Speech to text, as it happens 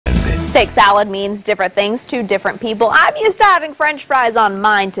Steak salad means different things to different people. I'm used to having French fries on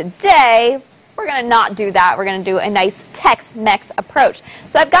mine today. We're going to not do that. We're going to do a nice Tex-Mex approach.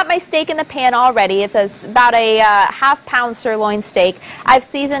 So I've got my steak in the pan already. It's about a half-pound sirloin steak. I've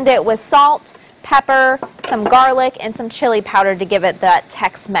seasoned it with salt, pepper, some garlic, and some chili powder to give it that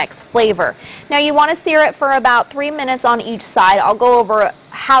Tex-Mex flavor. Now you want to sear it for about 3 minutes on each side. I'll go over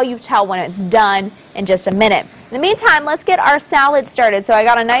how you tell when it's done in just a minute. In the meantime, let's get our salad started. So I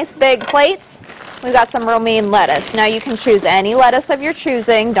got a nice big plate. We've got some romaine lettuce. Now you can choose any lettuce of your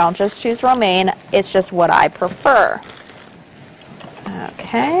choosing. Don't just choose romaine. It's just what I prefer.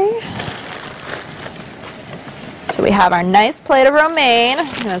 Okay. So we have our nice plate of romaine.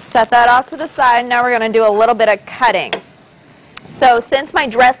 I'm going to set that off to the side. Now we're going to do a little bit of cutting. So since my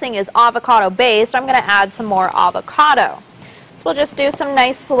dressing is avocado based, I'm going to add some more avocado. So we'll just do some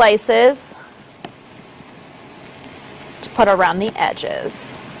nice slices to put around the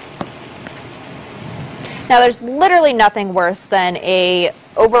edges. Now there's literally nothing worse than a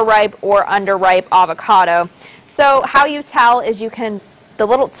overripe or underripe avocado. So how you tell is the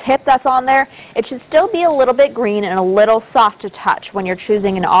little tip that's on there, it should still be a little bit green and a little soft to touch when you're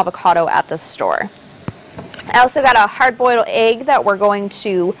choosing an avocado at the store. I also got a hard-boiled egg that we're going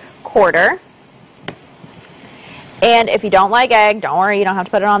to quarter. And if you don't like egg, don't worry, you don't have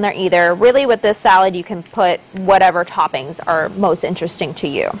to put it on there either. Really, with this salad, you can put whatever toppings are most interesting to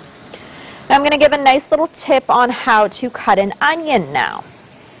you. Now, I'm going to give a nice little tip on how to cut an onion now.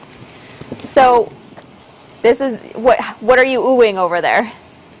 So, this is, what are you oohing over there?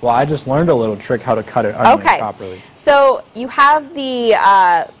 Well, I just learned a little trick how to cut an onion properly. So, you have the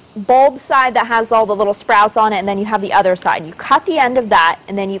bulb side that has all the little sprouts on it, and then you have the other side. You cut the end of that,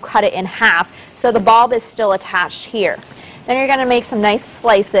 and then you cut it in half, so the bulb is still attached here. Then you're going to make some nice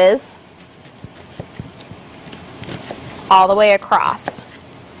slices all the way across.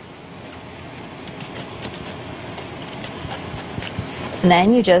 And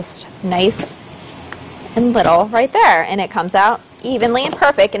then you just nice and little right there, and it comes out evenly and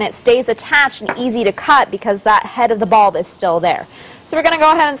perfect, and it stays attached and easy to cut because that head of the bulb is still there. So we're going to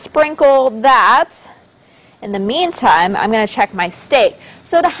go ahead and sprinkle that. In the meantime, I'm going to check my steak.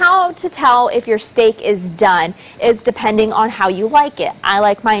 So how to tell if your steak is done is depending on how you like it. I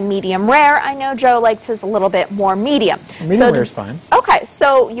like mine medium rare. I know Joe likes his a little bit more medium. Medium rare is fine. Okay,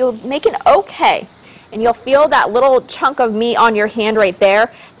 so you'll make an okay, and you'll feel that little chunk of meat on your hand right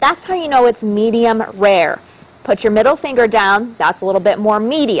there. That's how you know it's medium rare. Put your middle finger down. That's a little bit more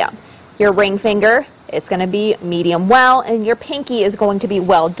medium. Your ring finger, it's going to be medium well, and your pinky is going to be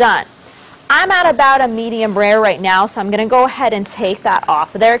well done. I'm at about a medium rare right now, so I'm going to go ahead and take that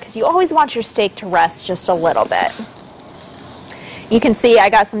off of there because you always want your steak to rest just a little bit. You can see I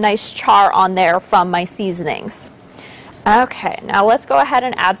got some nice char on there from my seasonings. Okay, now let's go ahead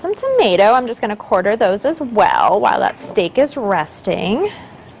and add some tomato. I'm just going to quarter those as well while that steak is resting.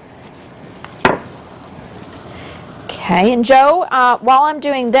 Okay, and Joe, while I'm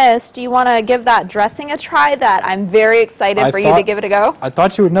doing this, do you want to give that dressing a try? That I'm very excited for you to give it a go. I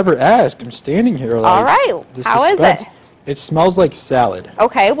thought you would never ask. I'm standing here like, all right, how is it? It smells like salad.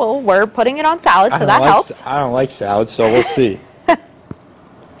 Okay, well, we're putting it on salad, so that helps. I don't like salad, so we'll see.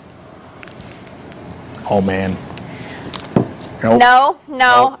 Oh, man. Nope.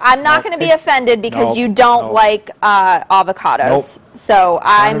 No, I'm not going to be offended because you don't like avocados. Nope. So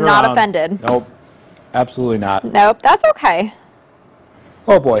I'm not offended. Nope. Absolutely not. Nope, that's okay.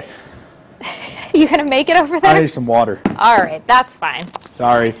 Oh, boy. You going to make it over there? I need some water. All right, that's fine.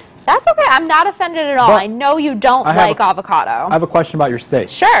 Sorry. That's okay. I'm not offended at all. But I know you don't like avocado. I have a question about your steak.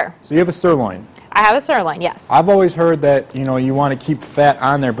 Sure. So you have a sirloin. I have a sirloin, yes. I've always heard that, you want to keep fat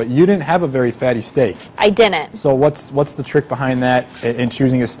on there, but you didn't have a very fatty steak. I didn't. So what's the trick behind that in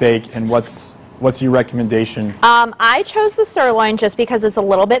choosing a steak, and what's your recommendation? I chose the sirloin just because it's a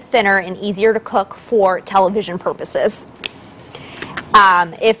little bit thinner and easier to cook for television purposes.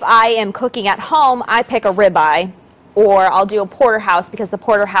 If I am cooking at home, I pick a ribeye, or I'll do a porterhouse because the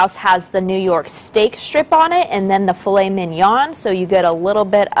porterhouse has the New York steak strip on it and then the filet mignon, so you get a little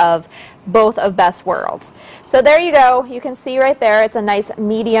bit of both of best worlds. So there you go. You can see right there it's a nice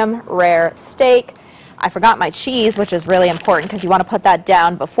medium rare steak. I forgot my cheese, which is really important because you want to put that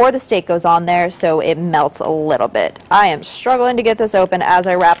down before the steak goes on there so it melts a little bit. I am struggling to get this open as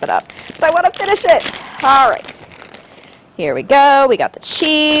I wrap it up, but I want to finish it. All right. Here we go. We got the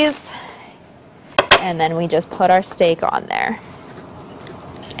cheese. And then we just put our steak on there.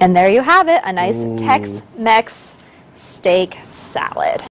 And there you have it, a nice Tex-Mex steak salad.